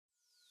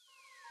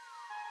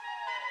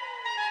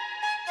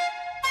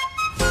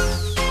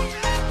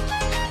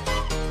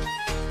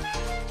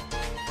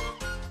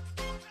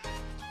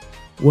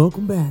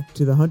Welcome back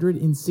to the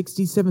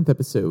 167th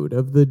episode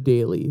of the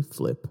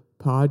DailyFlip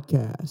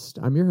podcast.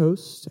 I'm your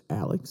host,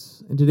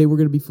 Alex, and today we're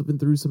going to be flipping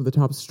through some of the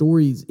top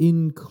stories,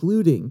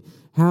 including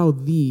how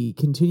the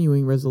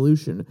continuing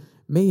resolution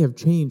may have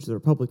changed the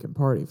Republican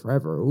Party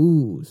forever.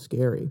 Ooh,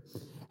 scary.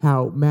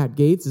 How Matt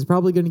Gaetz is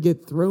probably going to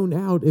get thrown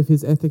out if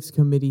his ethics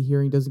committee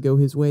hearing doesn't go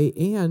his way,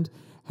 and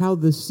how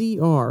the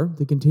CR,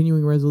 the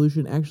continuing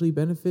resolution, actually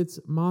benefits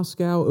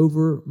Moscow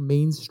over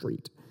Main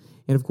Street.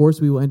 And of course,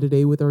 we will end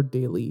today with our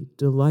Daily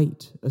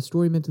Delight, a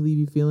story meant to leave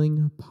you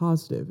feeling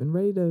positive and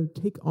ready to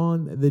take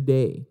on the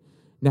day.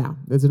 Now,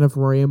 that's enough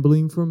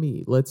rambling from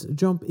me. Let's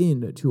jump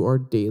into our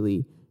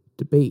daily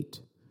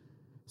debate.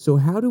 So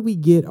how do we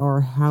get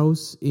our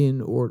house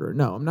in order?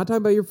 No, I'm not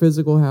talking about your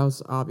physical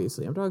house,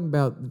 obviously. I'm talking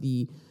about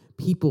the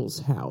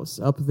people's house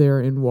up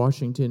there in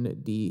Washington,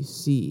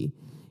 D.C.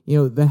 You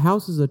know, the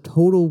house is a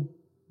total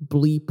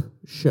bleep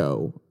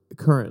show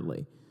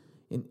currently.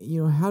 And,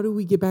 how do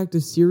we get back to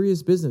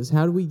serious business?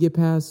 How do we get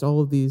past all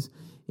of these,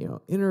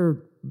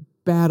 inner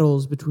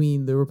battles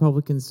between the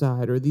Republican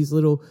side or these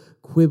little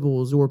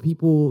quibbles or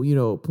people,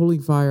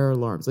 pulling fire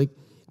alarms? Like,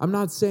 I'm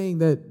not saying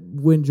that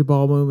when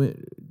Jamal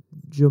Bowman,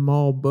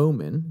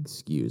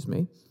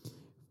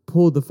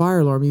 pulled the fire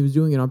alarm, he was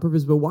doing it on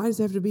purpose. But why does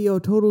it have to be a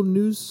total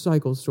news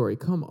cycle story?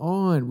 Come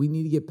on. We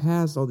need to get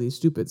past all these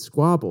stupid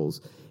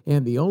squabbles.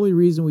 And the only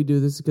reason we do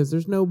this is because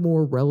there's no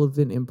more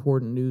relevant,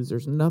 important news.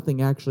 There's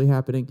nothing actually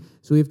happening.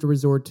 So we have to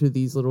resort to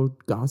these little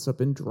gossip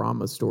and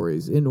drama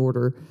stories in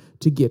order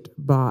to get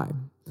by.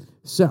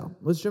 So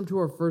let's jump to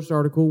our first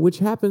article, which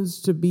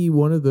happens to be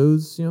one of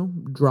those,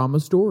 drama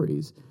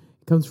stories.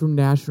 It comes from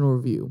National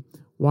Review.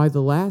 Why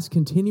the last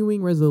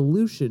continuing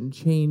resolution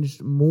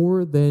changed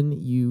more than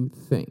you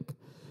think.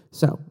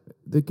 So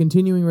the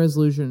continuing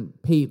resolution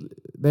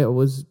that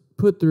was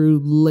put through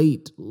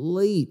late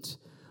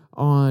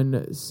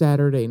on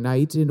Saturday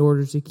night in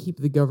order to keep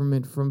the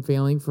government from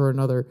failing for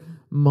another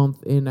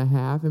month and a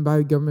half. And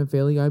by government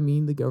failing, I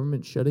mean the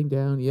government shutting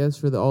down. Yes,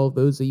 for all of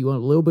those that you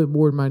want a little bit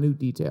more minute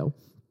detail.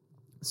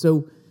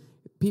 So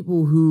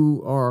people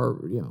who are,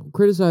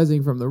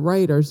 criticizing from the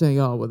right are saying,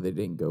 oh, well, they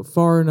didn't go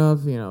far enough.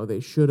 They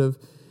should have,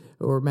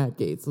 or Matt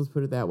Gaetz, let's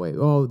put it that way.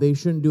 Oh, they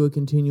shouldn't do a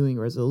continuing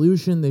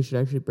resolution. They should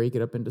actually break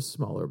it up into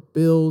smaller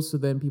bills so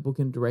then people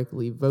can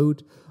directly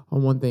vote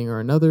on one thing or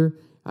another.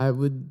 I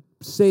would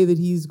say that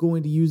he's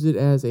going to use it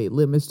as a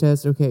litmus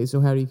test. Okay, so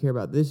how do you care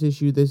about this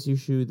issue, this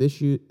issue,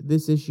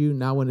 this issue?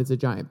 Now when it's a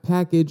giant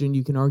package and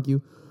you can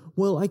argue,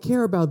 well, I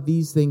care about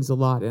these things a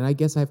lot, and I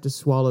guess I have to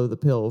swallow the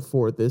pill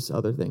for this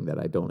other thing that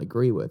I don't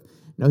agree with.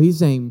 No, he's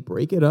saying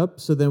break it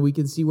up so then we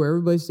can see where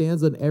everybody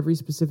stands on every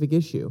specific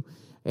issue.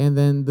 And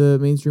then the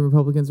mainstream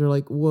Republicans are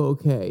like, well,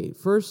 okay,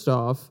 first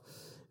off,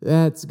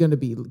 that's going to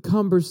be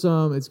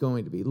cumbersome. It's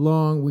going to be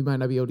long. We might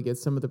not be able to get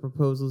some of the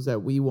proposals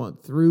that we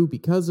want through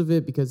because of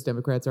it, because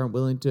Democrats aren't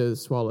willing to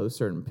swallow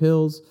certain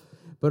pills.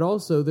 But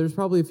also, there's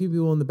probably a few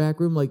people in the back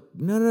room like,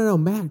 no,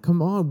 Matt,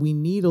 come on. We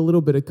need a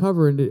little bit of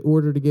cover in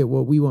order to get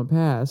what we want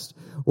passed,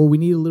 or we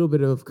need a little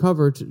bit of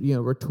cover,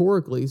 to,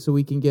 rhetorically, so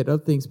we can get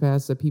other things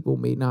passed that people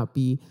may not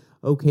be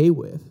okay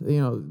with.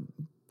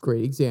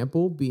 Great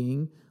example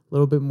being a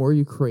little bit more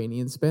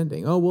Ukrainian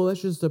spending. Oh, well,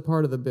 that's just a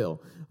part of the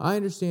bill. I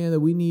understand that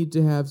we need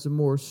to have some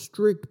more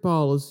strict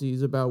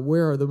policies about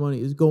where the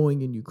money is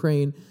going in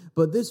Ukraine,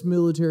 but this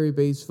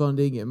military-based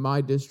funding in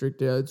my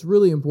district, it's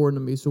really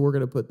important to me, so we're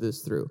going to put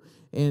this through.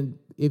 And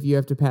if you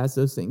have to pass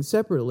those things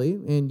separately,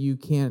 and you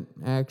can't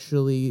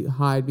actually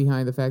hide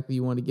behind the fact that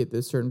you want to get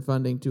this certain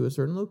funding to a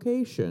certain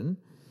location,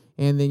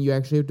 and then you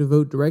actually have to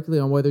vote directly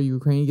on whether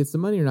Ukraine gets the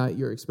money or not,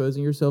 you're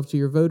exposing yourself to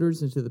your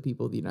voters and to the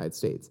people of the United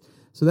States.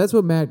 So that's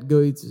what Matt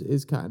Gaetz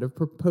is kind of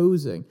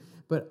proposing.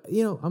 But,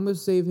 I'm going to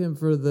save him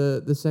for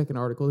the second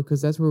article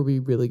because that's where we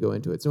really go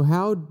into it. So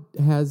how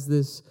has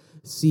this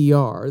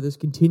CR, this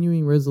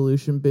continuing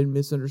resolution, been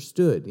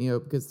misunderstood?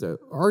 Because the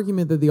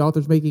argument that the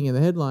author's making in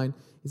the headline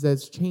is that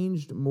it's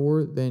changed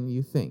more than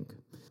you think.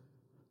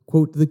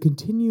 Quote, the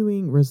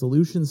continuing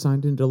resolution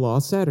signed into law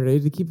Saturday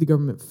to keep the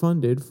government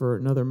funded for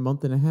another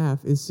month and a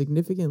half is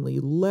significantly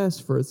less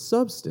for its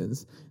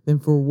substance than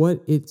for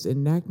what its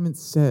enactment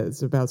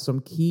says about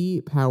some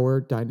key power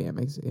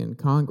dynamics in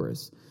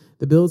Congress.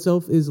 The bill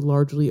itself is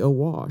largely a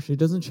wash. It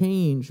doesn't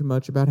change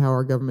much about how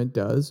our government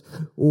does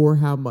or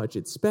how much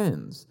it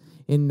spends,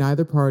 and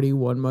neither party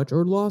won much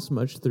or lost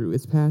much through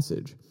its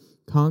passage.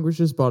 Congress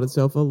just bought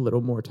itself a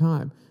little more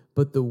time,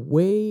 but the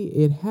way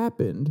it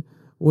happened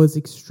was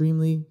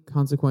extremely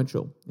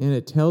consequential, and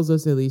it tells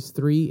us at least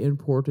three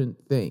important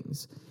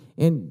things.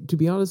 And to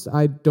be honest,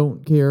 I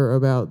don't care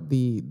about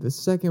the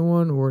second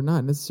one, or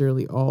not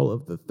necessarily all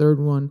of the third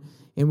one,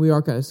 and we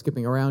are kind of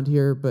skipping around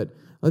here, but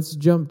let's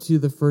jump to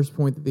the first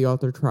point that the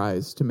author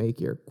tries to make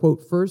here.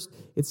 Quote, first,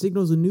 it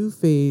signals a new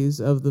phase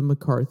of the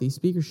McCarthy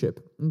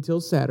speakership.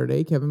 Until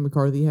Saturday, Kevin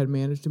McCarthy had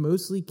managed to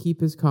mostly keep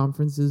his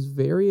conference's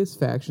various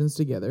factions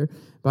together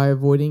by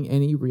avoiding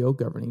any real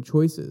governing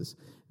choices.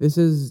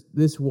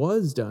 This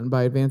was done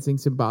by advancing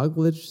symbolic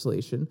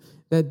legislation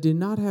that did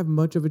not have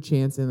much of a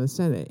chance in the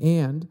Senate,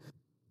 and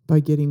by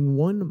getting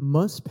one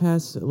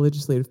must-pass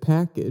legislative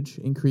package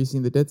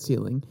increasing the debt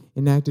ceiling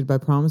enacted by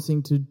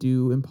promising to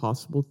do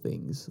impossible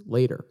things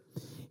later.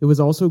 It was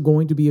also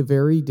going to be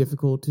very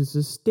difficult to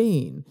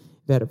sustain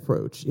that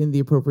approach in the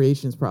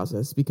appropriations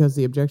process because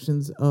the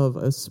objections of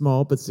a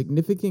small but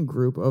significant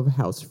group of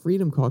House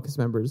Freedom Caucus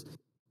members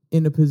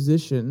in a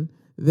position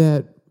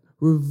that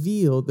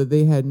revealed that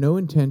they had no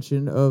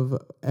intention of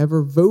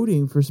ever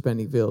voting for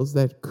spending bills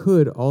that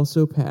could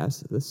also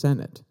pass the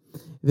Senate.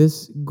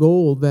 This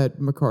goal that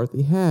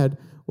McCarthy had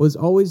was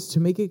always to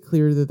make it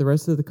clear that the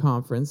rest of the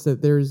conference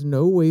that there is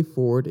no way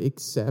forward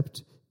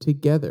except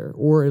together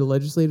or a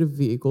legislative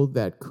vehicle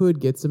that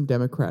could get some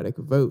Democratic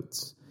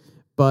votes.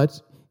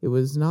 But it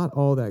was not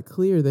all that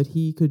clear that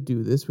he could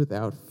do this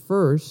without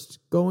first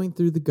going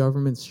through the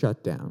government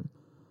shutdown.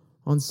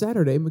 On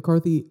Saturday,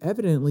 McCarthy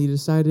evidently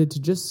decided to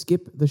just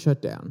skip the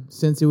shutdown,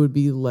 since it would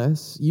be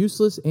less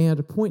useless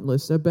and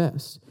pointless at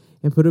best,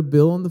 and put a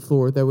bill on the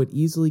floor that would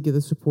easily get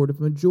the support of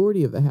a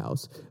majority of the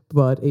House,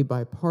 but a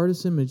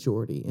bipartisan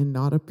majority and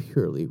not a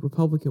purely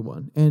Republican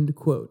one, end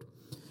quote.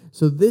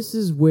 So this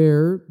is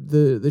where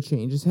the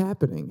change is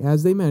happening.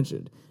 As they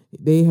mentioned,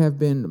 they have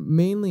been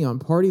mainly on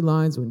party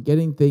lines when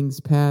getting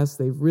things passed.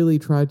 They've really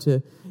tried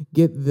to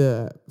get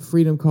the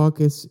Freedom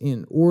Caucus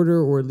in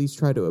order, or at least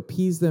try to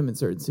appease them in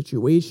certain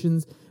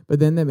situations. But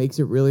then that makes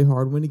it really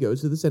hard when it goes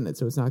to the Senate,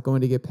 so it's not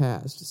going to get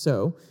passed.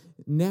 So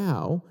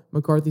now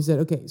McCarthy said,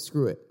 okay,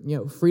 screw it.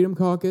 Freedom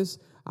Caucus,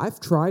 I've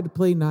tried to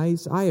play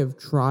nice. I have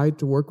tried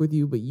to work with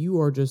you, but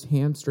you are just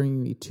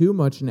hamstringing me too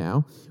much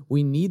now.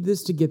 We need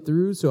this to get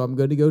through, so I'm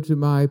going to go to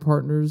my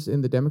partners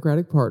in the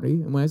Democratic Party.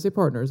 And when I say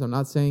partners, I'm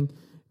not saying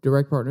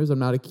direct partners. I'm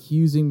not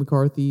accusing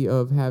McCarthy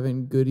of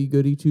having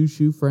goody-goody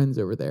two-shoe friends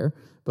over there.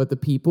 But the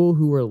people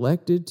who were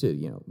elected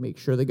to, make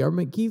sure the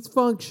government keeps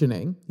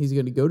functioning, he's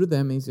going to go to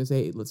them and he's going to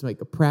say, hey, let's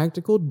make a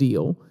practical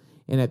deal.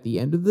 And at the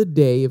end of the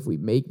day, if we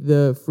make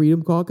the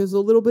Freedom Caucus a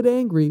little bit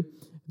angry,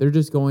 they're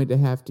just going to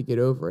have to get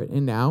over it.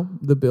 And now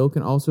the bill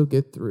can also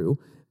get through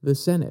the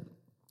Senate.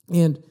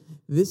 And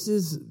this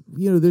is,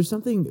 there's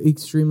something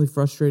extremely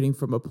frustrating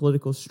from a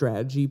political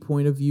strategy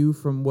point of view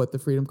from what the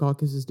Freedom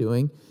Caucus is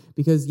doing.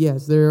 Because,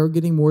 yes, they are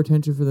getting more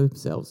attention for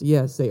themselves.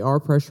 Yes, they are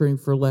pressuring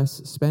for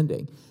less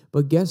spending.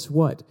 But guess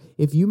what?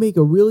 If you make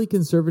a really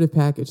conservative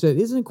package that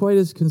isn't quite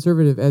as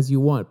conservative as you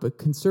want, but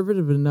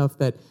conservative enough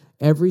that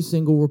every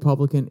single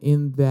Republican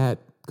in that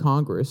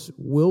Congress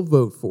will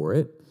vote for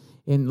it,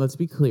 and let's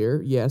be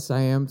clear, yes,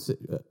 I am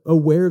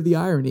aware of the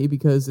irony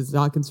because it's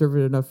not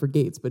conservative enough for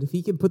Gates, but if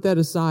he can put that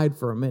aside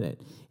for a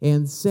minute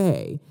and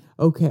say,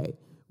 okay,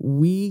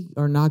 we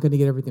are not going to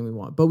get everything we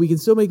want, but we can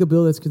still make a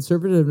bill that's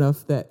conservative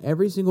enough that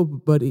every single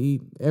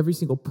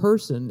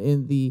person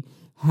in the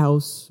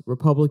House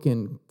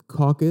Republican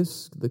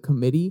caucus, the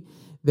committee,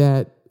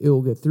 that it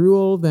will get through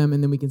all of them,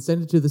 and then we can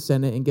send it to the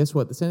Senate, and guess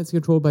what? The Senate's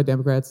controlled by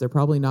Democrats. They're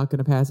probably not going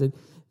to pass it.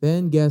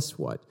 Then guess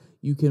what?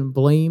 You can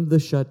blame the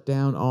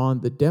shutdown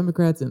on the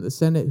Democrats in the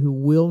Senate who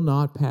will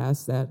not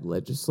pass that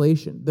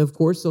legislation. Of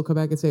course, they'll come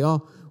back and say,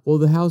 oh, well,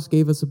 the House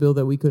gave us a bill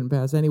that we couldn't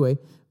pass anyway,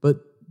 but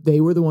they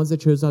were the ones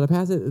that chose not to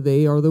pass it.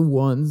 They are the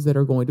ones that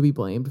are going to be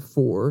blamed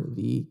for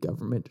the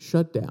government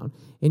shutdown.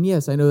 And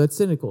yes, I know that's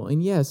cynical.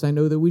 And yes, I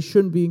know that we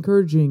shouldn't be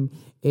encouraging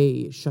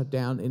a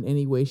shutdown in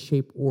any way,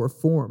 shape, or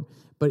form.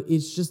 But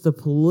it's just the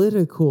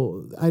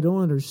political, I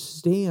don't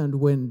understand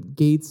when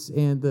Gates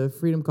and the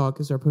Freedom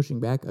Caucus are pushing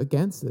back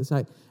against this.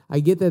 I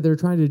get that they're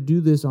trying to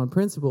do this on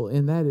principle,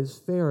 and that is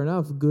fair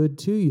enough, good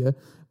to you.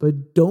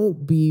 But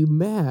don't be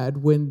mad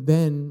when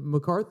then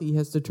McCarthy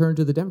has to turn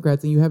to the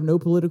Democrats and you have no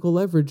political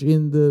leverage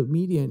in the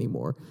media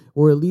anymore,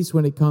 or at least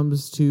when it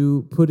comes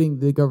to putting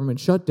the government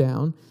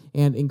shutdown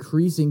and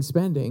increasing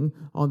spending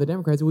on the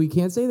Democrats. Well, you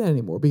can't say that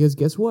anymore because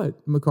guess what?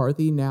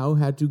 McCarthy now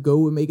had to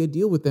go and make a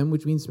deal with them,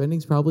 which means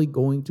spending's probably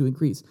going to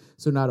increase.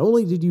 So not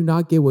only did you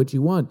not get what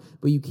you want,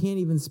 but you can't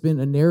even spin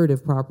a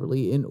narrative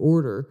properly in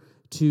order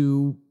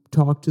to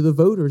talk to the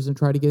voters and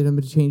try to get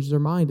them to change their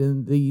mind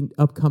in the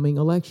upcoming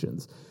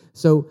elections.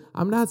 So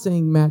I'm not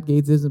saying Matt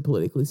Gaetz isn't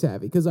politically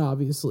savvy, because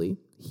obviously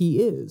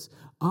he is.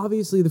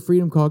 Obviously, the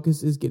Freedom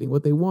Caucus is getting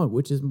what they want,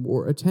 which is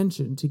more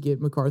attention to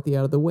get McCarthy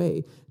out of the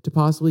way, to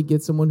possibly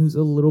get someone who's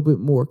a little bit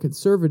more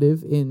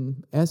conservative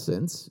in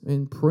essence,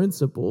 in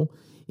principle,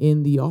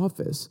 in the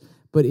office.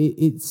 But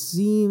it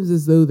seems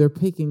as though they're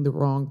picking the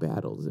wrong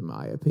battles, in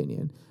my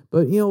opinion.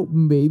 But,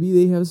 maybe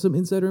they have some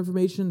insider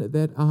information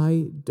that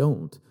I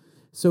don't.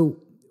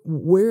 So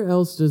where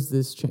else does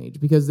this change?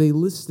 Because they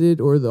listed,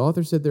 or the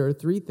author said there are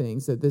 3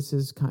 things that this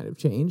has kind of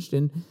changed.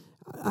 And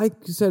I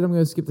said I'm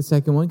going to skip the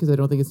second one because I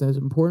don't think it's as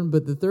important.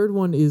 But the third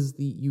one is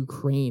the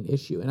Ukraine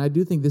issue. And I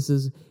do think this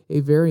is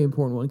a very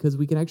important one because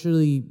we can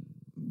actually,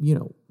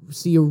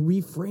 see a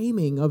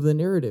reframing of the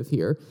narrative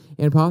here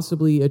and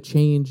possibly a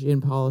change in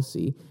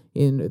policy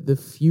in the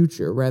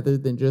future rather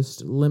than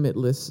just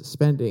limitless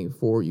spending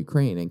for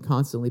Ukraine and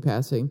constantly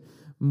passing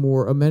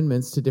more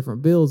amendments to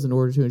different bills in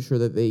order to ensure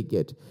that they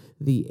get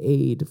the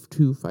aid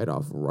to fight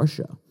off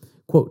Russia.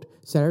 Quote,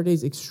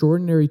 Saturday's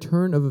extraordinary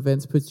turn of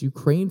events puts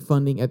Ukraine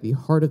funding at the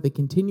heart of the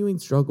continuing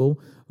struggle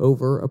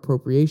over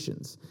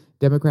appropriations.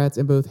 Democrats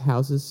in both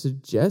houses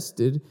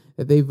suggested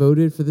that they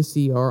voted for the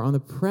CR on the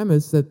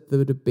premise that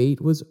the debate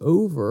was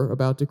over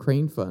about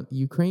Ukraine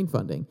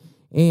funding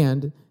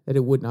and that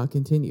it would not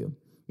continue,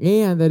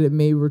 and that it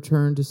may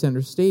return to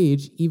center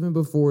stage even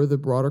before the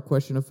broader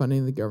question of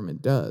funding the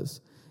government does.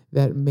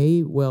 That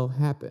may well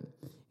happen.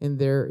 And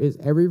there is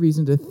every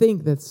reason to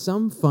think that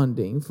some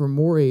funding for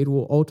more aid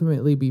will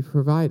ultimately be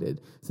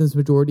provided, since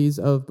majorities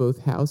of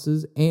both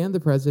houses and the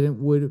president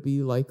would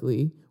be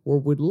likely or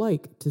would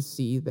like to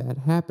see that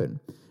happen.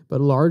 But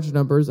large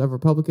numbers of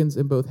Republicans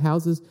in both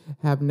houses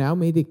have now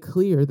made it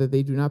clear that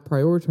they do not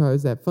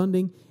prioritize that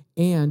funding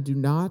and do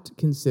not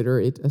consider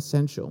it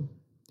essential.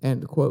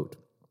 End quote.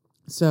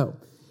 So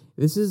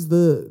this is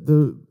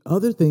the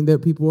other thing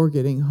that people are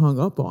getting hung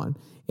up on.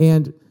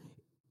 And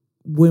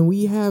when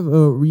we have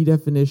a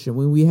redefinition,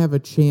 when we have a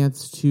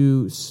chance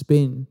to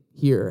spin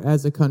here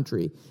as a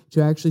country,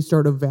 to actually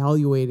start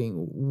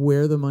evaluating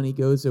where the money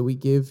goes that we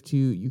give to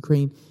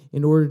Ukraine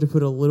in order to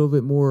put a little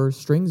bit more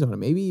strings on it,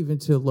 maybe even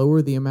to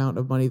lower the amount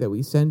of money that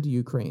we send to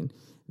Ukraine,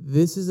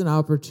 this is an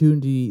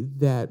opportunity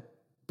that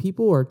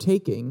people are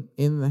taking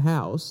in the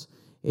House,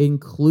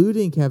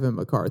 including Kevin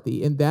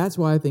McCarthy, and that's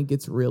why I think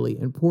it's really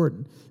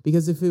important.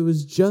 Because if it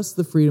was just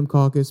the Freedom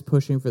Caucus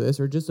pushing for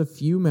this, or just a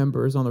few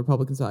members on the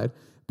Republican side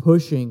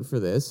pushing for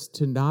this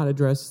to not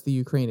address the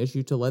Ukraine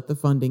issue, to let the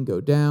funding go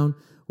down,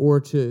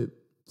 or to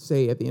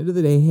say at the end of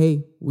the day,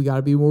 hey, we got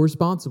to be more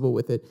responsible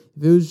with it.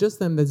 If it was just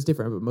them, that's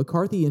different. But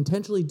McCarthy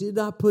intentionally did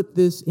not put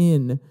this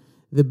in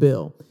the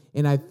bill.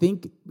 And I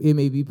think it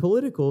may be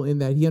political in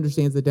that he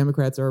understands that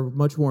Democrats are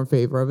much more in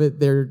favor of it.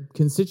 Their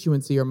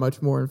constituency are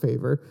much more in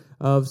favor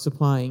of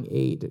supplying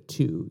aid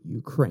to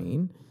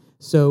Ukraine.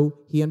 So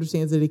he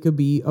understands that it could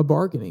be a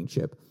bargaining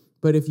chip.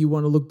 But if you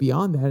want to look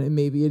beyond that, and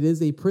maybe it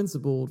is a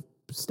principled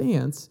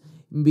stance,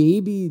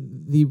 maybe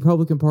the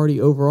Republican Party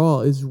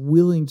overall is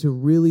willing to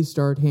really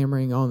start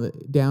hammering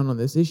down on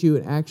this issue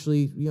and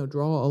actually,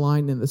 draw a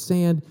line in the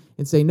sand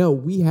and say, no,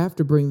 we have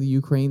to bring the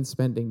Ukraine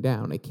spending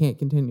down. It can't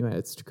continue at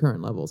its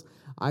current levels.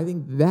 I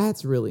think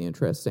that's really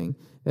interesting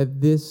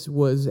that this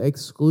was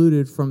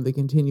excluded from the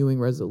continuing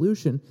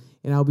resolution,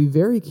 and I'll be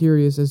very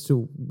curious as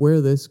to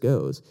where this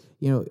goes.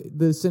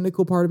 The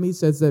cynical part of me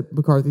says that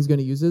McCarthy's going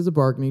to use it as a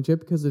bargaining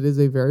chip because it is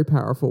a very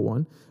powerful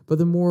one. But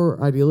the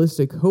more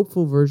idealistic,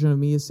 hopeful version of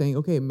me is saying,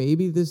 okay,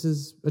 maybe this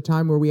is a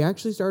time where we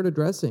actually start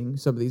addressing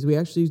some of these. We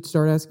actually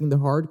start asking the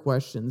hard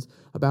questions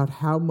about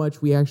how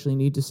much we actually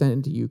need to send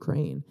into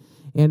Ukraine.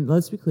 And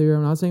let's be clear,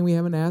 I'm not saying we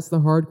haven't asked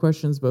the hard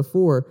questions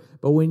before,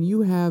 but when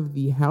you have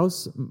the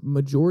House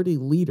Majority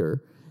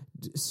Leader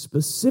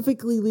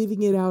specifically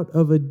leaving it out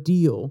of a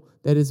deal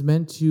that is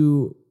meant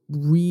to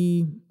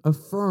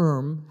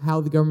reaffirm how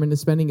the government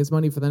is spending its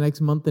money for the next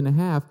month and a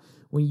half,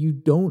 when you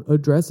don't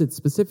address it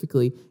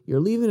specifically, you're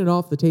leaving it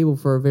off the table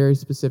for a very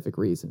specific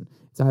reason.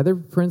 It's either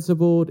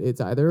principled,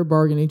 it's either a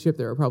bargaining chip,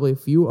 there are probably a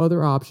few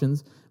other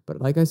options, but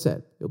like I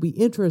said, it'll be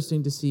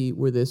interesting to see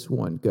where this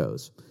one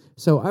goes.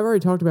 So I've already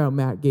talked about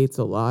Matt Gaetz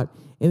a lot,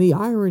 and the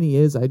irony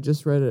is I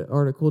just read an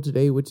article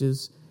today which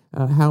is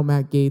how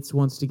Matt Gaetz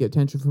wants to get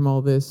attention from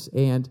all this,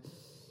 and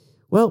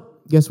well,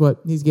 guess what?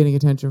 He's getting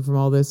attention from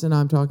all this, and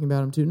I'm talking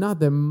about him too. Not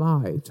that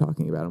my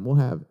talking about him will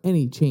have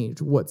any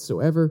change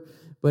whatsoever,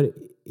 but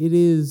it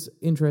is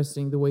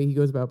interesting the way he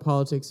goes about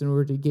politics in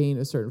order to gain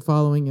a certain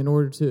following, in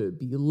order to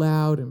be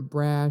loud and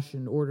brash,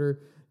 in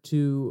order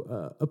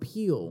to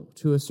appeal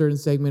to a certain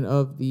segment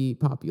of the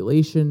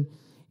population.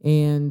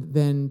 And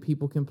then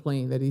people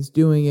complain that he's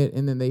doing it,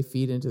 and then they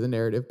feed into the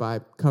narrative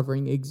by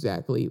covering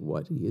exactly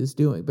what he is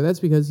doing. But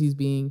that's because he's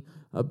being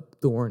a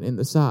thorn in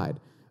the side.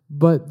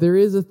 But there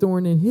is a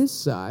thorn in his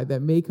side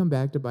that may come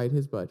back to bite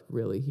his butt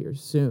really here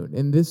soon.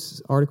 And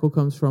this article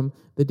comes from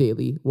the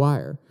Daily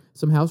Wire.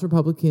 Some House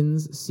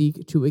Republicans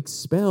seek to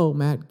expel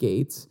Matt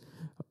Gaetz,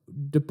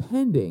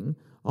 depending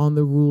on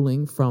the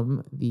ruling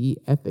from the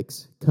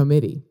Ethics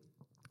Committee.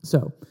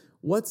 So,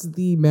 what's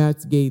the Matt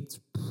Gaetz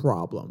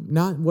problem?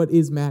 Not what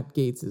is Matt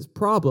Gaetz's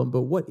problem,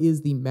 but what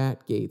is the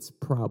Matt Gaetz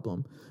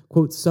problem?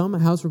 Quote, some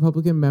House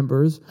Republican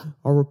members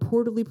are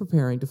reportedly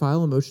preparing to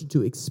file a motion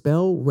to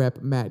expel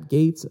Rep. Matt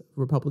Gaetz,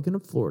 Republican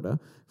of Florida,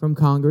 from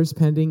Congress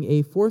pending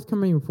a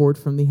forthcoming report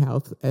from the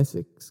House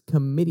Ethics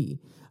Committee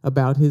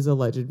about his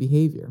alleged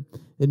behavior.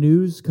 The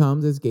news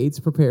comes as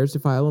Gaetz prepares to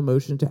file a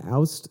motion to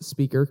oust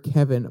Speaker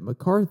Kevin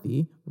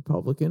McCarthy,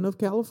 Republican of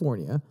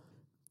California,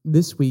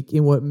 this week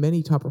in what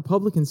many top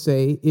Republicans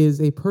say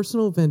is a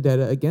personal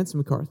vendetta against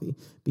McCarthy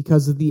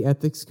because of the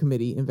Ethics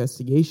Committee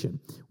investigation,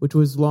 which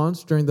was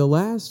launched during the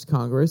last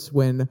Congress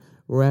when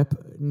Rep.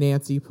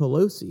 Nancy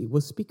Pelosi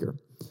was Speaker.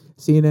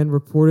 CNN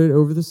reported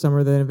over the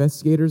summer that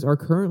investigators are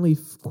currently,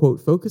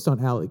 quote, focused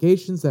on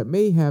allegations that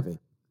may have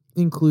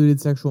included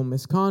sexual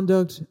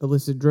misconduct,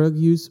 illicit drug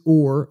use,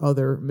 or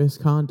other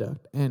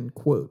misconduct, end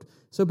quote.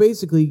 So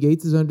basically,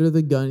 Gaetz is under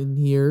the gun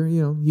here.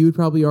 He would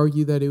probably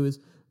argue that it was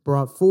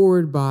brought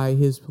forward by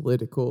his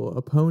political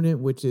opponent,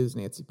 which is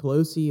Nancy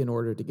Pelosi, in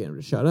order to get him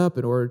to shut up,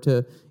 in order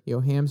to,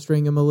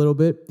 hamstring him a little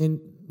bit. And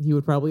he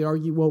would probably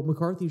argue, well,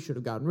 McCarthy should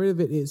have gotten rid of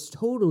it. It's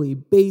totally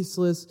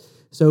baseless.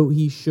 So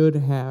he should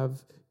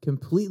have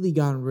completely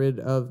gotten rid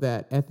of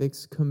that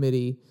ethics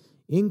committee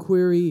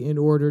inquiry in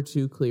order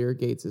to clear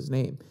Gates's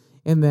name.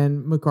 And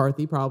then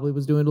McCarthy probably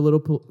was doing a little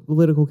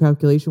political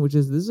calculation, which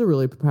is, this is a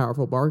really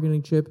powerful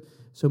bargaining chip,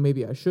 so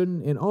maybe I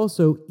shouldn't. And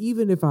also,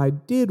 even if I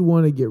did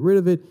want to get rid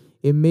of it,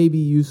 it may be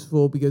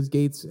useful because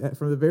Gates,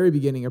 from the very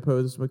beginning,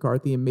 opposed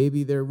McCarthy, and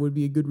maybe there would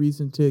be a good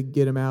reason to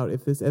get him out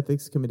if this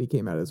ethics committee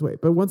came out his way.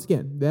 But once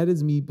again, that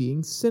is me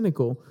being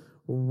cynical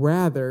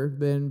rather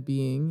than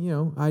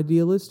being,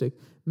 idealistic.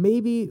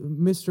 Maybe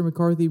Mr.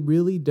 McCarthy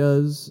really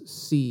does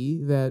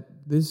see that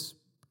this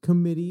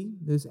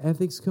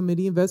ethics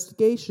committee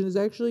investigation is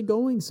actually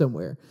going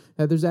somewhere,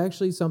 that there's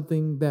actually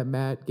something that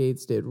Matt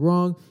Gaetz did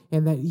wrong,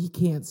 and that he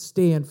can't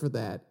stand for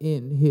that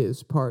in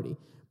his party.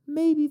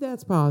 Maybe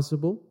that's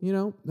possible.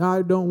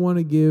 I don't want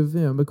to give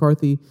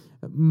McCarthy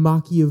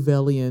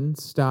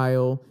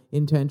Machiavellian-style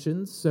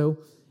intentions,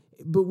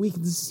 but we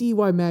can see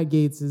why Matt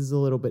Gaetz is a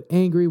little bit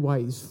angry, why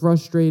he's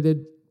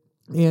frustrated.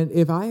 And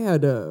if I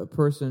had a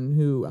person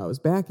who I was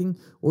backing,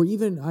 or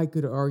even I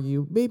could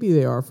argue, maybe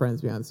they are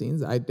friends behind the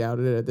scenes. I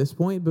doubted it at this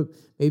point, but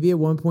maybe at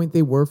one point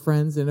they were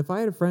friends. And if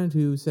I had a friend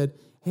who said,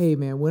 hey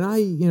man, when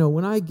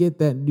I get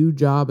that new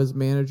job as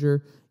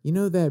manager,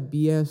 that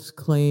BS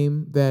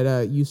claim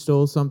that you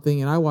stole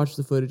something, and I watched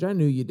the footage, I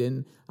knew you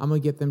didn't, I'm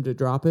going to get them to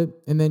drop it.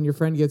 And then your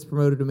friend gets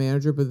promoted to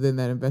manager, but then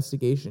that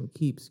investigation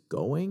keeps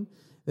going.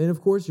 Then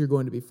of course you're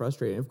going to be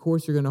frustrated. Of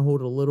course you're going to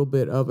hold a little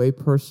bit of a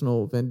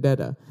personal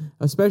vendetta,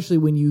 especially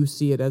when you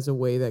see it as a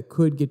way that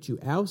could get you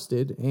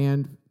ousted.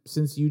 And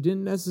since you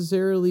didn't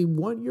necessarily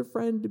want your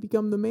friend to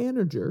become the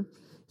manager,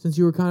 since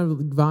you were kind of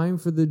vying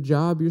for the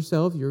job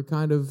yourself, you were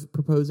kind of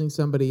proposing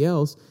somebody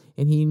else,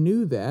 and he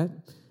knew that,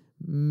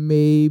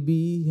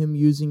 maybe him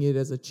using it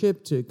as a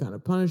chip to kind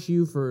of punish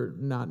you for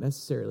not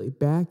necessarily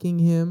backing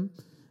him,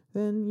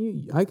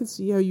 then I could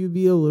see how you'd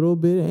be a little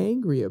bit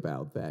angry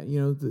about that.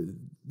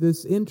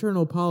 This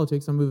internal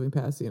politics, I'm moving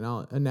past the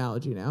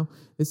analogy now,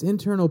 this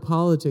internal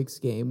politics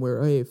game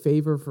where, hey,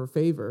 favor for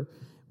favor,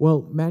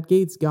 well, Matt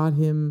Gaetz got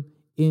him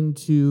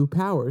into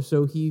power,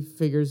 so he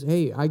figures,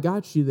 hey, I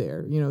got you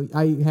there.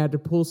 I had to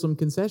pull some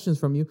concessions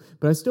from you,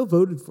 but I still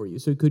voted for you,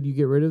 so could you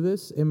get rid of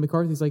this? And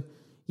McCarthy's like,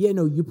 yeah,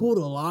 no, you pulled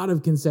a lot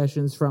of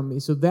concessions from me,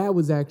 so that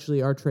was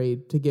actually our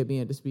trade to get me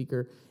into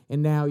speaker,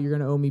 and now you're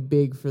going to owe me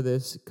big for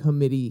this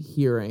committee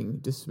hearing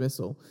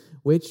dismissal,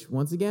 which,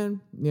 once again,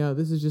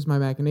 this is just my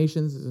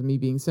machinations. This is me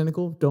being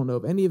cynical. Don't know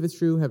if any of it's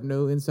true, have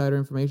no insider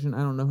information. I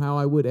don't know how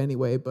I would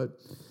anyway, but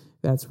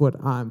that's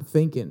what I'm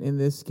thinking in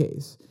this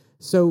case.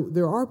 So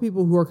there are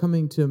people who are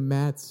coming to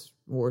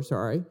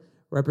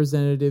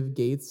Representative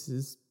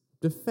Gaetz's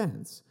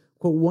defense.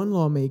 Quote, one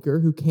lawmaker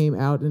who came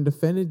out and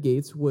defended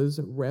Gaetz was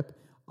Rep.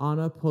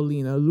 Ana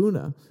Paulina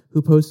Luna,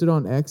 who posted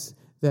on X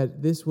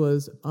that this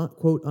was,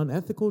 quote,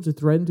 unethical to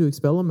threaten to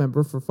expel a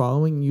member for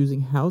following and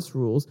using House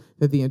rules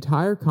that the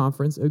entire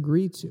conference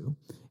agreed to,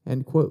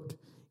 end quote.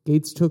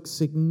 Gaetz took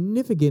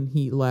significant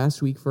heat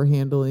last week for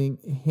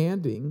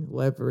handing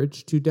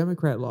leverage to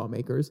Democrat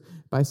lawmakers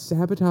by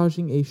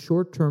sabotaging a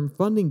short-term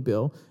funding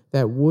bill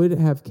that would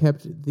have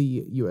kept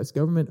the U.S.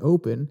 government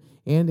open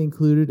and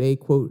included a,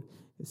 quote,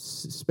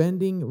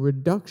 spending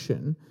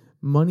reduction,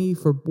 money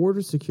for border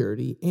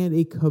security, and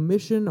a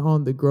commission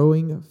on the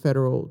growing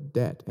federal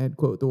debt, end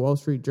quote, the Wall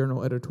Street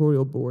Journal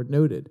editorial board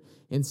noted.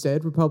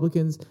 Instead,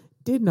 Republicans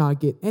did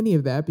not get any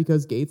of that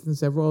because Gaetz and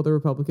several other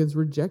Republicans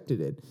rejected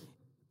it.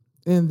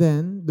 And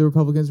then the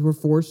Republicans were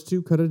forced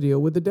to cut a deal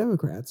with the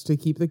Democrats to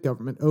keep the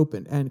government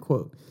open, end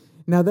quote.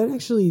 Now, that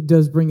actually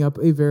does bring up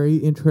a very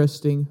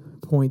interesting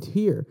point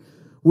here,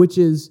 which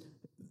is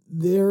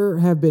there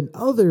have been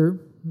other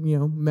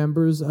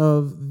members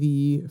of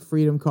the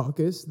Freedom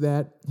Caucus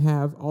that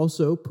have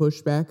also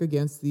pushed back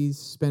against these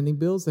spending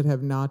bills, that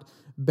have not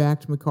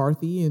backed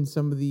McCarthy in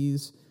some of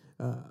these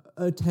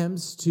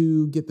attempts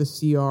to get the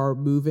CR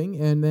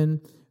moving. And then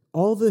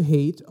all the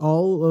hate,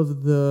 all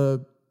of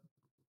the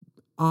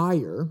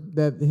ire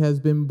that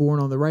has been born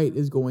on the right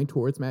is going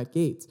towards Matt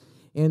Gaetz.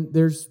 And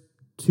there's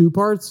two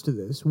parts to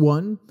this.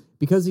 One,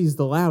 because he's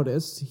the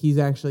loudest, he's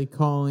actually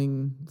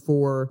calling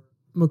for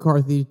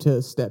McCarthy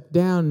to step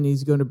down, and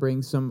he's going to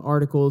bring some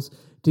articles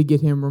to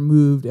get him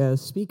removed as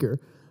speaker.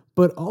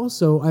 But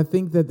also, I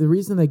think that the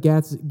reason that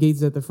Gaetz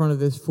is at the front of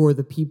this for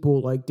the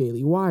people like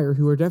Daily Wire,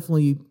 who are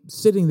definitely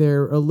sitting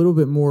there a little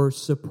bit more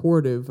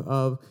supportive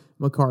of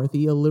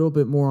McCarthy, a little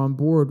bit more on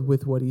board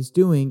with what he's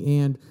doing,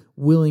 and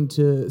willing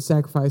to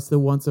sacrifice the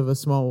wants of a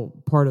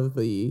small part of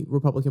the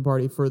Republican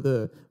Party for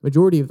the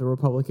majority of the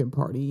Republican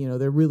Party.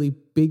 They're really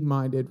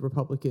big-minded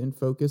Republican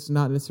focused,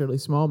 not necessarily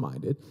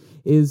small-minded.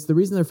 Is the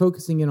reason they're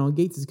focusing in on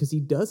Gaetz is because he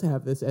does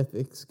have this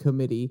ethics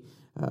committee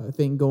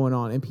thing going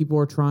on, and people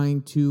are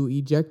trying to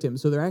eject him.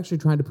 So they're actually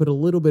trying to put a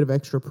little bit of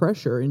extra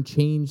pressure and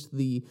change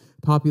the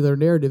popular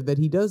narrative that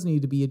he does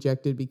need to be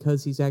ejected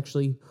because he's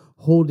actually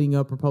holding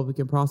up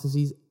Republican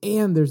processes,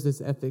 and there's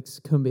this ethics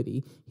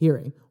committee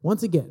hearing.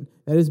 Once again,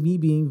 that is me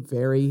being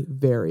very,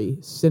 very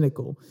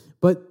cynical.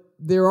 But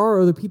there are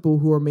other people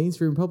who are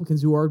mainstream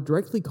Republicans who are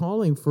directly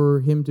calling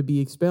for him to be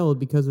expelled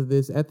because of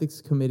this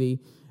ethics committee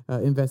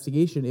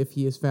investigation if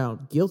he is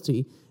found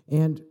guilty.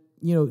 And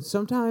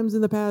sometimes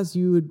in the past,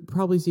 you would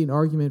probably see an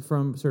argument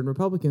from certain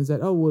Republicans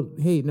that, oh, well,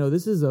 hey, no,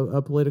 this is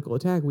a political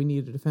attack. We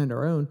need to defend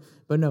our own.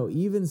 But no,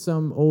 even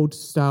some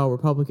old-style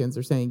Republicans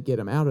are saying, get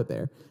him out of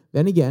there.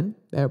 Then again,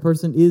 that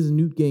person is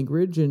Newt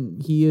Gingrich, and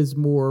he is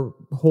more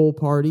whole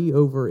party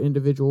over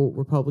individual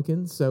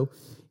Republicans. So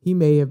he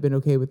may have been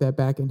okay with that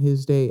back in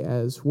his day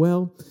as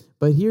well.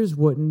 But here's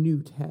what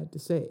Newt had to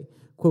say.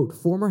 Quote,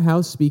 former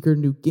House Speaker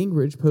Newt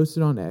Gingrich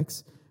posted on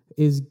X,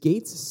 is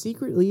Gaetz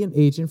secretly an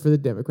agent for the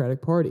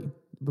Democratic Party?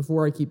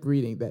 Before I keep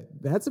reading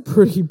that's a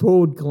pretty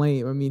bold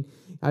claim. I mean,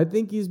 I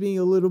think he's being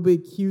a little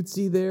bit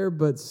cutesy there,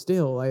 but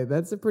still,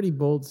 that's a pretty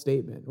bold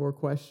statement or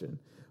question.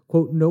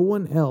 Quote, no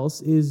one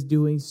else is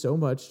doing so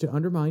much to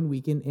undermine,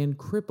 weaken, and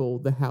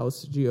cripple the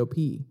House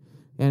GOP.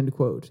 End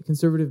quote.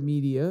 Conservative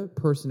media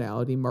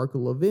personality Mark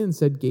Levin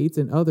said Gaetz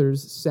and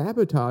others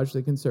sabotaged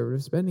the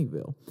conservative spending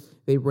bill.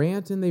 They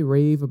rant and they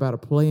rave about a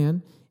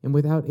plan and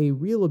without a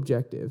real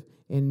objective.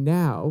 And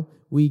now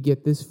we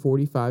get this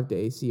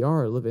 45-day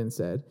CR, Levin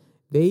said.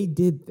 They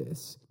did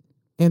this.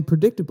 And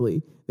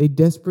predictably, they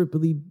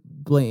desperately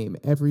blame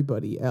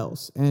everybody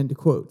else. End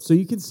quote. So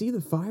you can see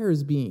the fire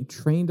is being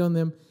trained on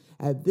them.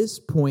 At this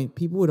point,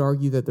 people would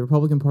argue that the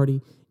Republican Party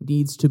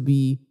needs to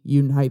be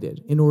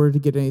united in order to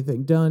get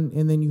anything done.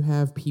 And then you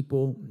have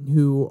people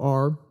who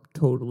are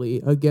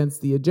totally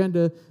against the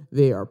agenda.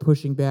 They are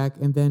pushing back.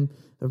 And then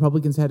the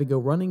Republicans had to go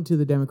running to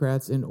the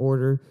Democrats in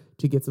order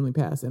to get something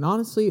passed. And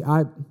honestly,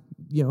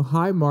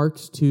 high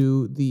marks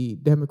to the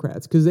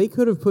Democrats because they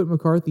could have put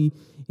McCarthy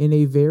in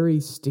a very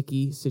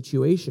sticky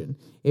situation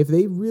if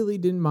they really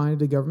didn't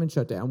mind a government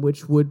shutdown,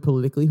 which would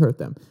politically hurt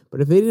them.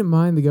 But if they didn't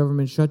mind the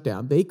government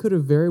shutdown, they could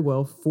have very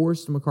well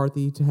forced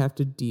McCarthy to have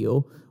to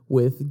deal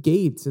with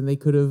Gaetz, and they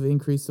could have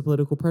increased the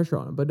political pressure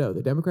on him. But no,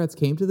 the Democrats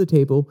came to the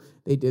table,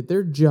 they did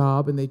their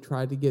job, and they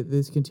tried to get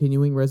this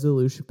continuing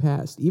resolution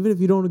passed. Even if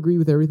you don't agree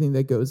with everything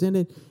that goes in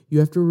it, you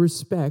have to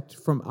respect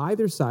from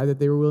either side that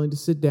they were willing to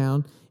sit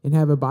down and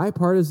have a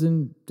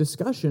bipartisan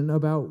discussion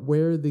about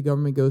where the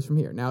government goes from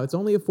here. Now, it's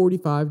only a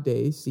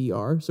 45-day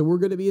CR, so we're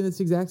going to be in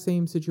this exact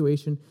same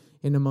situation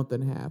in a month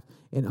and a half.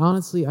 And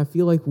honestly, I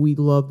feel like we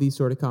love these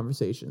sort of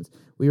conversations.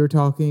 We were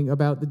talking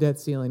about the debt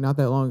ceiling not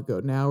that long ago.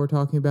 Now we're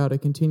talking about a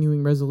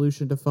continuing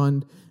resolution to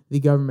fund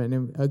the government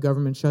and a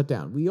government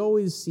shutdown. We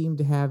always seem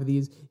to have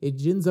these. It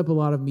gins up a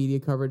lot of media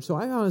coverage. So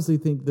I honestly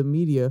think the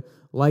media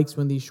likes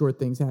when these short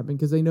things happen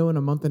because they know in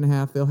a month and a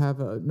half they'll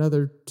have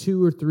another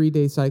 2 or 3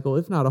 day cycle,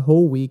 if not a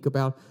whole week,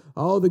 about,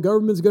 oh, the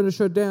government's going to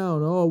shut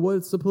down. Oh,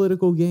 what's the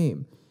political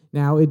game?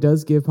 Now, it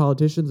does give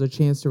politicians a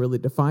chance to really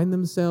define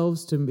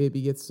themselves, to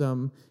maybe get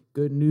some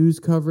good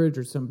news coverage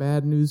or some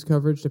bad news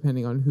coverage,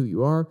 depending on who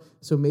you are.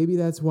 So maybe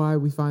that's why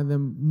we find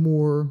them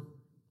more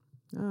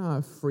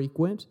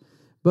frequent.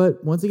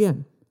 But once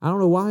again, I don't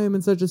know why I'm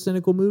in such a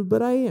cynical mood,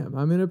 but I am.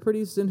 I'm in a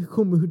pretty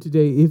cynical mood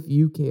today, if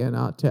you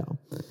cannot tell.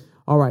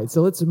 All right,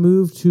 so let's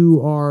move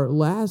to our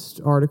last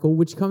article,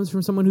 which comes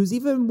from someone who's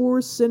even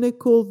more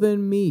cynical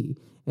than me.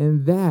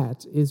 And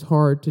that is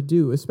hard to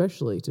do,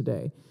 especially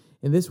today.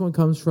 And this one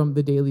comes from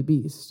the Daily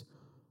Beast.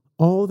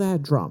 All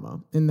that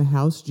drama in the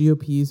House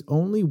GOP's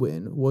only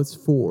win was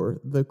for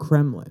the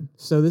Kremlin.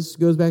 So this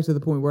goes back to the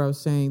point where I was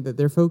saying that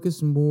they're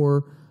focused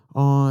more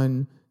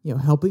on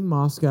helping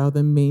Moscow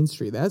than Main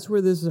Street. That's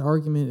where this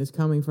argument is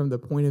coming from, the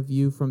point of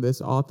view from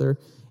this author.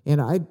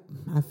 And I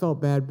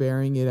felt bad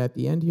bearing it at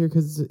the end here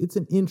because it's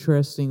an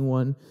interesting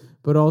one.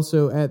 But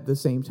also at the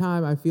same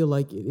time, I feel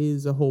like it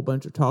is a whole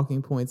bunch of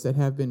talking points that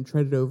have been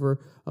treaded over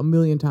a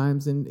million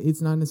times, and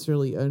it's not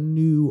necessarily a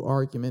new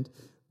argument,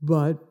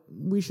 but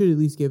we should at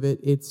least give it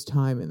its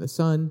time in the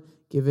sun,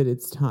 give it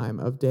its time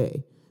of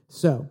day.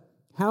 So,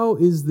 how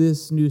is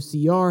this new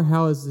CR,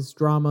 how is this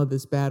drama,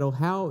 this battle,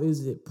 how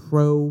is it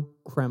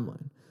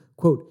pro-Kremlin?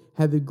 Quote,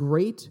 had the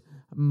great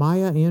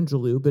Maya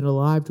Angelou been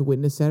alive to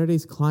witness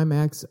Saturday's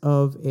climax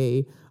of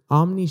a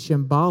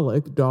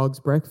omni-shambolic dog's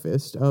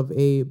breakfast of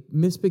a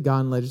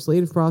misbegotten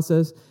legislative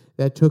process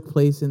that took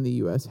place in the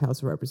U.S.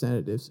 House of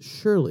Representatives,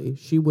 surely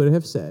she would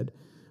have said,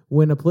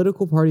 when a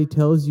political party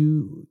tells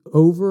you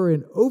over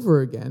and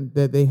over again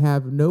that they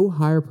have no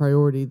higher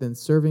priority than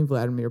serving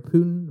Vladimir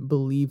Putin,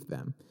 believe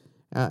them.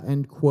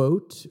 End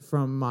quote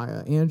from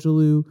Maya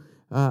Angelou.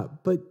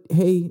 But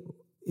hey,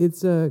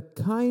 it's a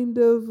kind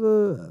of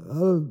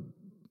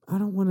I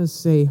don't want to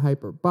say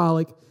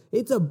hyperbolic.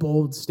 It's a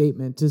bold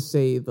statement, to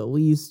say the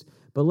least,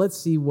 But let's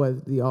see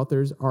what the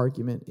author's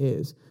argument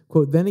is.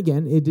 Quote, then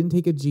again, it didn't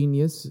take a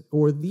genius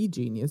or the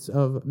genius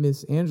of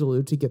Miss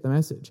Angelou to get the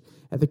message.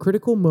 At the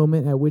critical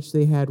moment at which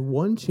they had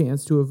one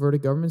chance to avert a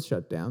government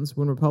shutdowns,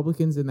 when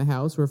Republicans in the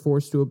House were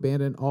forced to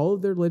abandon all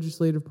of their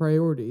legislative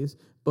priorities,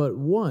 but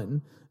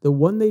one, the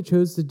one they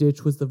chose to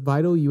ditch was the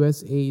vital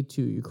U.S. aid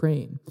to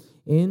Ukraine.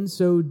 In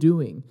so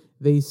doing,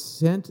 they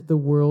sent the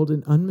world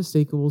an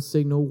unmistakable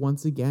signal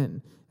once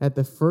again that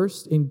the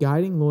first and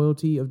guiding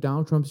loyalty of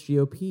Donald Trump's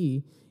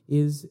GOP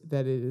is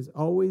that it has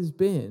always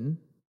been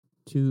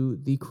to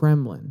the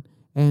Kremlin,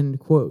 end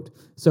quote.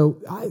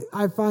 So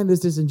I find this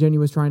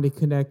disingenuous trying to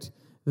connect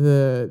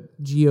the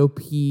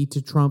GOP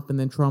to Trump and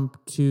then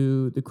Trump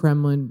to the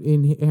Kremlin,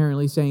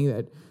 inherently saying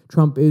that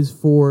Trump is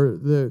for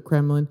the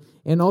Kremlin,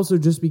 and also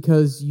just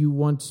because you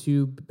want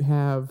to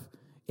have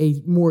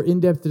a more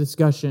in-depth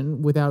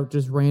discussion without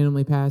just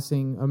randomly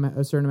passing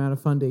a certain amount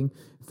of funding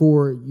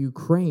for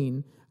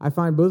Ukraine. I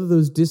find both of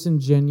those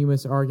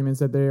disingenuous arguments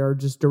that they are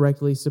just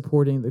directly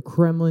supporting the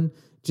Kremlin.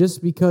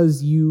 Just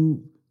because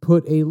you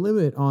put a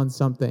limit on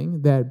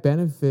something that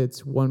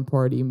benefits one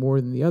party more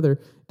than the other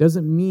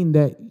doesn't mean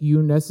that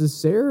you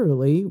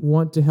necessarily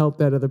want to help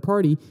that other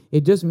party.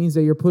 It just means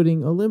that you're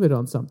putting a limit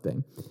on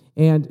something.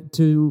 And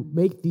to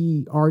make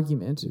the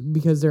argument,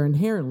 because they're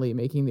inherently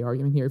making the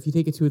argument here, if you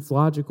take it to its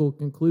logical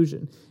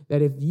conclusion,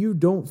 that if you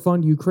don't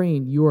fund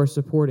Ukraine, you are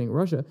supporting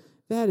Russia,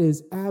 that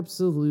is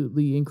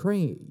absolutely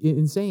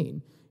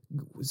insane.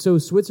 So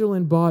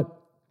Switzerland bought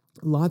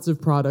lots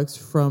of products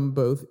from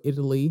both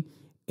Italy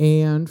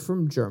and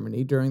from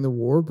Germany during the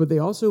war, but they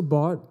also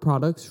bought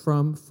products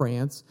from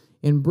France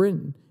and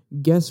Britain.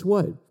 Guess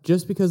what?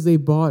 Just because they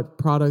bought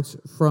products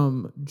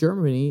from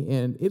Germany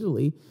and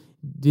Italy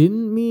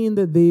didn't mean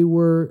that they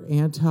were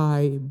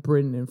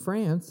anti-Britain and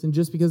France, and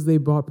just because they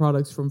bought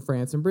products from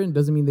France and Britain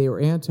doesn't mean they were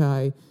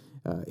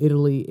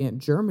anti-Italy and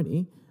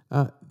Germany.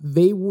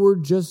 They were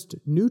just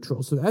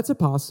neutral. So that's a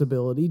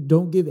possibility.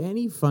 Don't give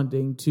any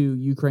funding to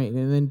Ukraine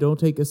and then don't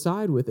take a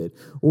side with it,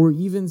 or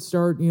even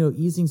start,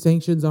 easing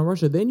sanctions on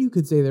Russia. Then you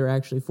could say they're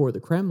actually for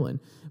the Kremlin.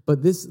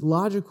 But this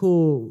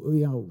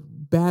logical,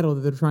 battle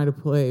that they're trying to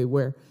play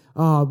where,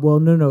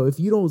 no, if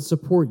you don't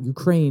support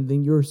Ukraine,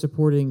 then you're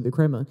supporting the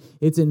Kremlin.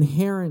 It's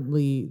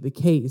inherently the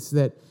case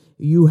that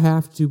you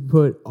have to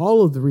put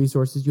all of the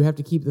resources, you have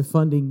to keep the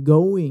funding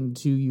going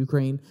to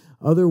Ukraine.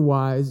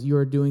 Otherwise,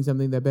 you're doing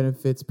something that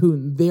benefits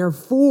Putin.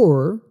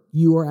 Therefore,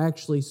 you are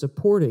actually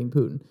supporting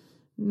Putin.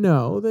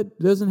 No, that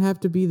doesn't have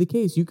to be the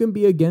case. You can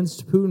be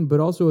against Putin, but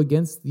also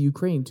against the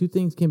Ukraine. Two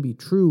things can be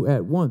true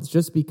at once.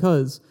 Just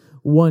because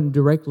one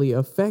directly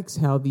affects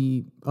how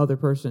the other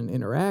person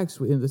interacts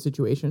in the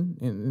situation,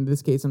 and in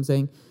this case, I'm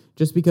saying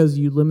just because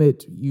you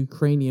limit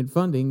Ukrainian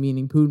funding,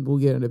 meaning Putin will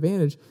get an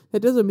advantage,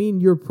 that doesn't mean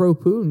you're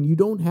pro-Putin. You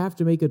don't have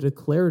to make a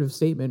declarative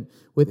statement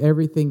with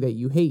everything that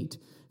you hate.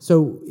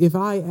 So if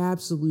I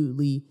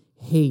absolutely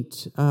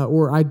hate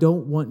or I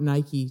don't want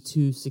Nike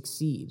to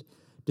succeed,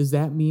 does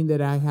that mean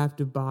that I have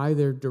to buy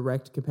their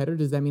direct competitor?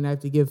 Does that mean I have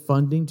to give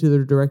funding to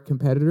their direct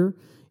competitor,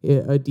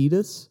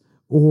 Adidas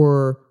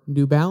or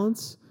New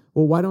Balance?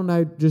 Well, why don't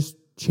I just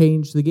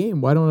change the game?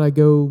 Why don't I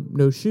go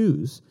no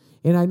shoes?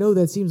 And I know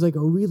that seems like a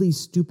really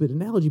stupid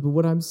analogy, but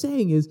what I'm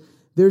saying is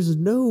there's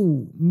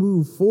no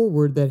move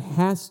forward that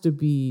has to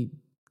be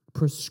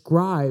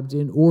prescribed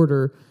in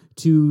order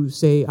to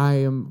say I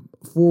am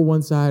for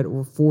one side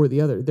or for the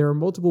other. There are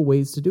multiple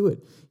ways to do it.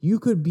 You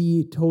could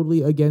be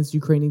totally against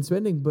Ukrainian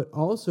spending, but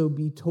also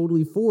be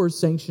totally for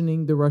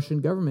sanctioning the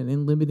Russian government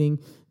and limiting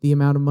the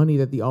amount of money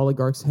that the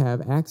oligarchs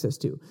have access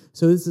to.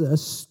 So this is a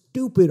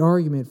stupid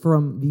argument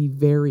from the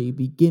very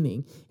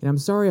beginning. And I'm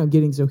sorry I'm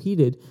getting so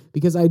heated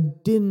because I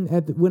didn't,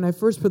 when I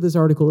first put this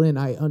article in,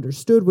 I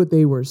understood what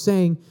they were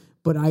saying,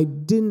 but I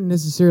didn't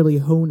necessarily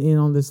hone in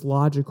on this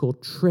logical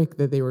trick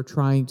that they were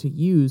trying to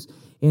use.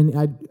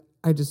 And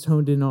I just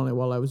honed in on it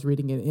while I was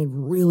reading it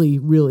and really,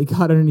 really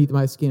got underneath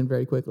my skin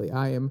very quickly.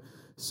 I am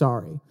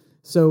sorry.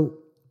 So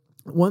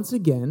once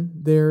again,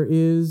 there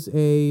is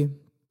a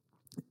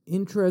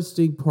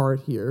interesting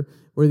part here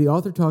where the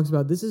author talks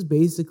about this is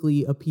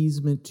basically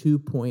appeasement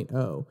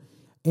 2.0.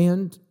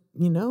 And,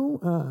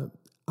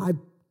 I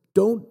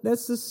don't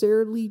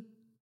necessarily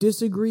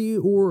disagree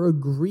or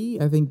agree.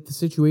 I think the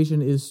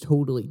situation is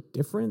totally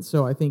different.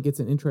 So I think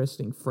it's an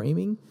interesting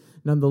framing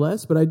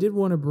nonetheless. But I did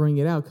want to bring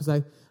it out because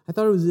I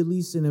thought it was at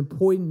least an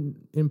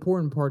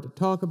important part to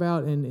talk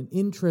about and an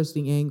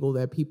interesting angle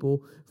that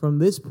people from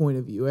this point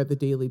of view at the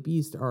Daily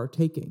Beast are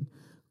taking.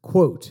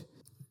 Quote,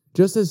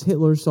 just as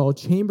Hitler saw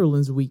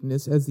Chamberlain's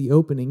weakness as the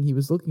opening he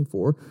was looking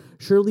for,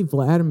 surely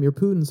Vladimir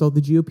Putin saw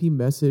the GOP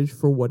message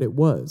for what it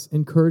was,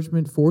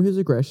 encouragement for his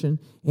aggression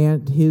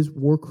and his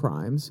war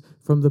crimes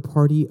from the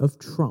party of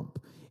Trump,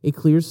 a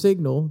clear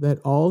signal that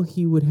all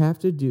he would have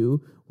to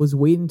do was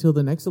wait until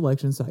the next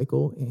election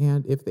cycle,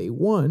 and if they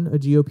won, a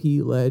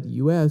GOP-led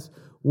U.S.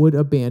 would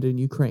abandon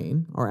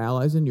Ukraine, our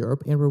allies in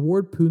Europe, and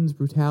reward Putin's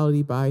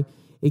brutality by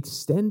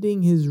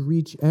extending his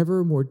reach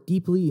ever more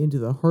deeply into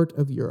the heart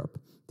of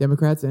Europe.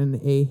 Democrats and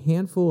a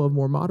handful of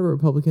more moderate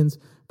Republicans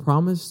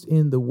promised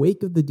in the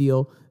wake of the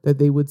deal that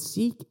they would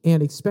seek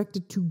and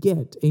expected to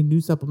get a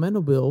new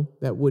supplemental bill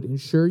that would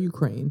ensure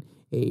Ukraine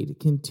aid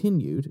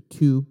continued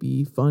to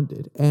be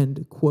funded,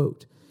 end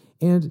quote.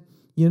 And,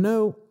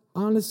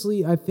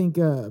 honestly, I think,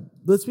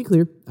 let's be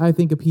clear, I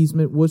think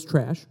appeasement was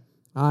trash.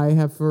 I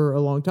have for a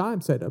long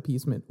time said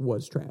appeasement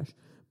was trash.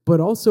 But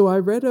also, I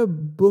read a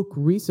book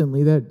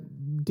recently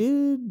that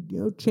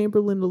did,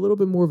 Chamberlain a little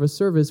bit more of a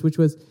service, which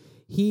was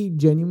he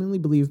genuinely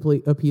believed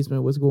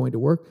appeasement was going to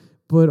work.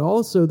 But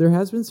also, there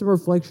has been some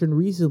reflection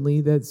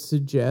recently that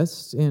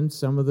suggests, and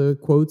some of the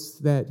quotes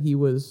that he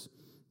was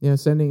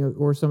sending,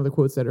 or some of the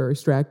quotes that are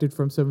extracted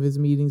from some of his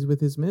meetings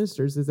with his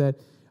ministers, is that,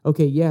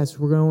 okay, yes,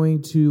 we're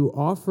going to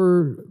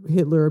offer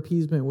Hitler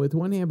appeasement with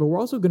one hand, but we're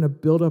also going to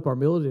build up our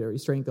military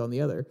strength on the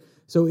other.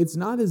 So it's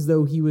not as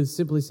though he was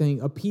simply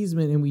saying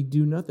appeasement and we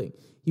do nothing.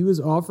 He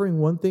was offering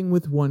one thing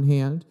with one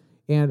hand,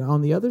 and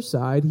on the other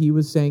side, he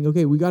was saying,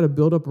 okay, we got to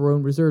build up our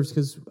own reserves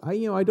because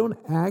I don't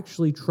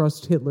actually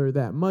trust Hitler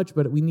that much,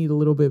 but we need a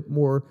little bit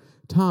more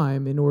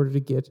time in order to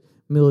get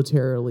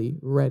militarily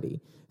ready.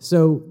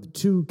 So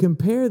to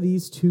compare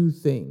these two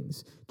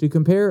things, to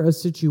compare a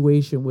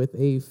situation with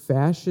a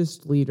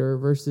fascist leader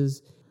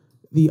versus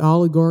the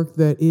oligarch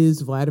that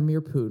is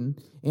Vladimir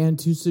Putin, and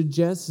to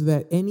suggest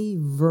that any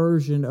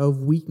version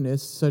of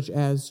weakness, such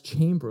as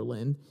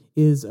Chamberlain,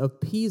 is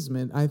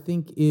appeasement, I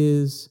think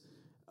is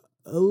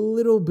a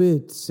little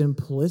bit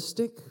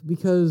simplistic,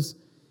 because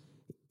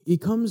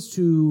it comes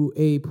to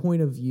a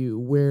point of view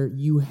where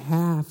you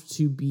have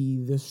to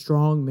be the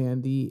strong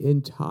man the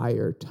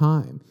entire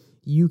time.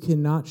 You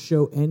cannot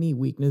show any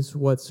weakness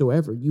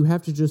whatsoever. You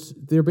have to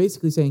they're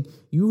basically saying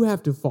you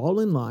have to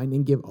fall in line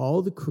and give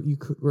all the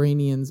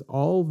Ukrainians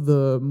all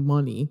the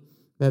money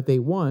that they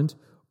want,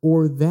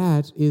 or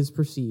that is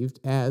perceived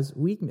as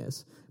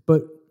weakness.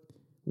 But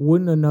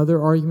wouldn't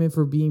another argument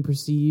for being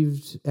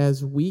perceived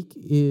as weak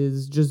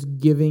is just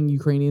giving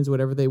Ukrainians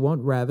whatever they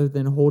want rather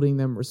than holding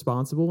them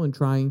responsible and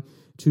trying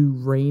to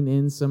rein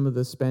in some of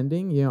the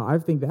spending? I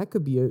think that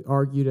could be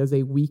argued as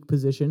a weak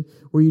position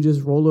where you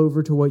just roll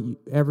over to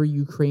whatever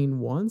Ukraine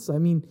wants. I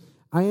mean,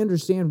 I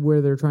understand where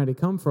they're trying to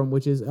come from,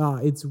 which is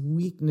it's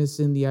weakness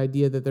in the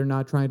idea that they're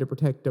not trying to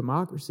protect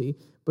democracy,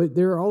 but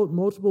there are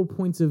multiple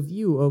points of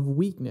view of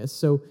weakness.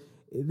 So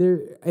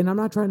and I'm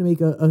not trying to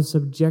make a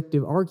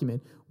subjective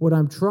argument. What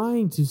I'm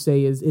trying to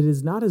say is it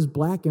is not as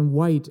black and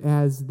white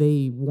as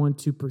they want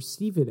to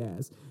perceive it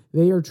as.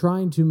 They are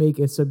trying to make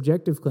a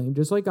subjective claim,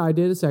 just like I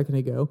did a second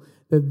ago,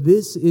 that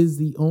this is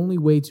the only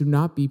way to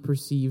not be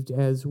perceived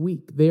as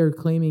weak. They are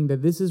claiming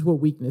that this is what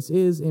weakness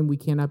is, and we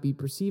cannot be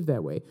perceived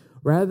that way,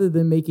 rather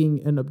than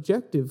making an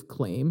objective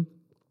claim,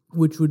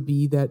 which would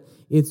be that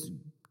it's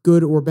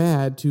good or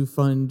bad to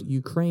fund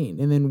Ukraine,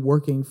 and then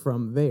working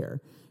from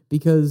there.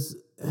 Because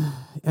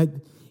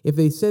if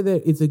they said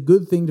that it's a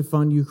good thing to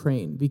fund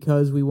Ukraine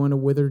because we want to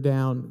wither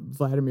down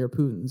Vladimir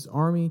Putin's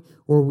army,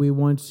 or we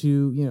want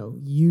to,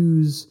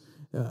 use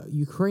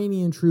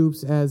Ukrainian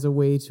troops as a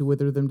way to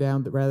wither them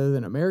down rather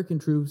than American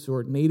troops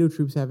or NATO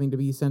troops having to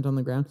be sent on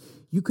the ground,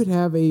 you could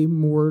have a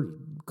more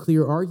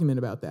clear argument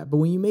about that. But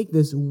when you make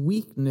this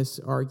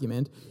weakness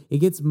argument, it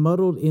gets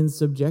muddled in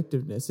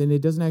subjectiveness, and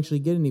it doesn't actually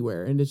get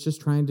anywhere, and it's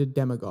just trying to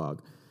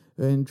demagogue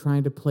and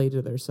trying to play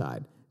to their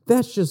side.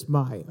 That's just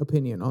my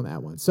opinion on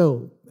that one.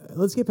 So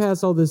let's get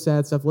past all this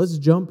sad stuff. Let's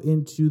jump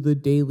into the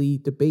daily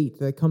debate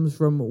that comes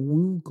from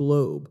Woo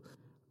Globe.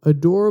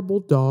 Adorable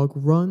dog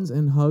runs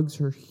and hugs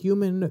her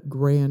human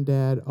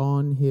granddad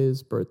on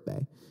his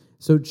birthday.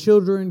 So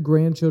children,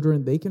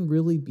 grandchildren, they can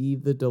really be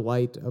the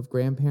delight of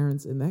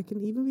grandparents, and that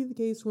can even be the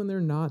case when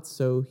they're not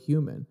so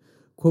human.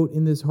 Quote,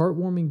 in this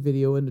heartwarming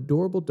video, an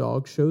adorable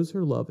dog shows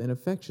her love and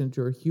affection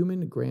to her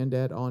human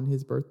granddad on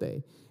his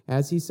birthday.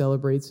 As he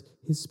celebrates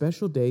his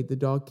special day, the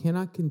dog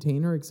cannot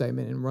contain her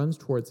excitement and runs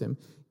towards him,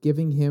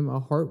 giving him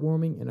a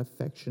heartwarming and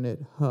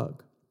affectionate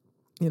hug.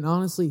 And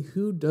honestly,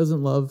 who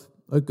doesn't love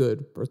a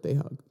good birthday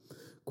hug?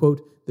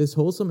 Quote, this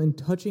wholesome and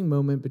touching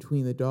moment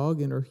between the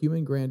dog and her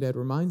human granddad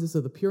reminds us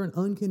of the pure and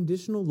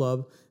unconditional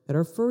love that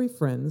our furry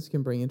friends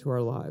can bring into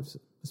our lives,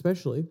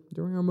 especially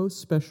during our most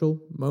special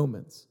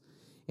moments.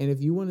 And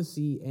if you want to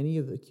see any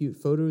of the cute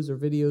photos or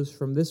videos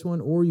from this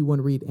one, or you want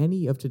to read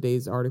any of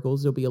today's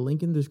articles, there'll be a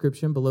link in the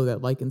description below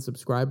that like and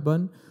subscribe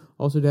button.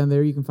 Also down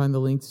there, you can find the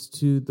links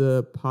to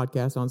the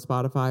podcast on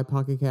Spotify,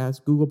 Pocket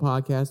Cast, Google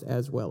Podcast,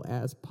 as well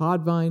as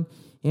Podvine,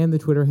 and the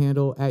Twitter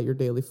handle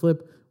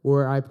 @YourDailyFlip,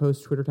 where I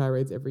post Twitter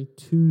tirades every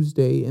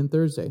Tuesday and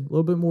Thursday. A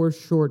little bit more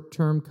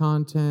short-term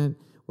content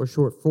or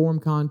short-form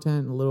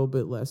content, a little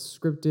bit less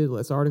scripted,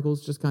 less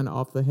articles, just kind of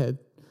off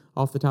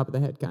the top of the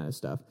head kind of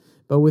stuff.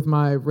 But with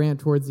my rant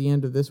towards the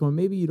end of this one,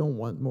 maybe you don't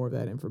want more of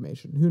that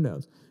information. Who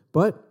knows?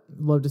 But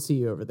love to see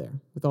you over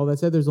there. With all that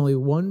said, there's only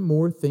one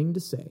more thing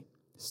to say.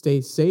 Stay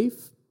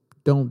safe.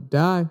 Don't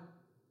die.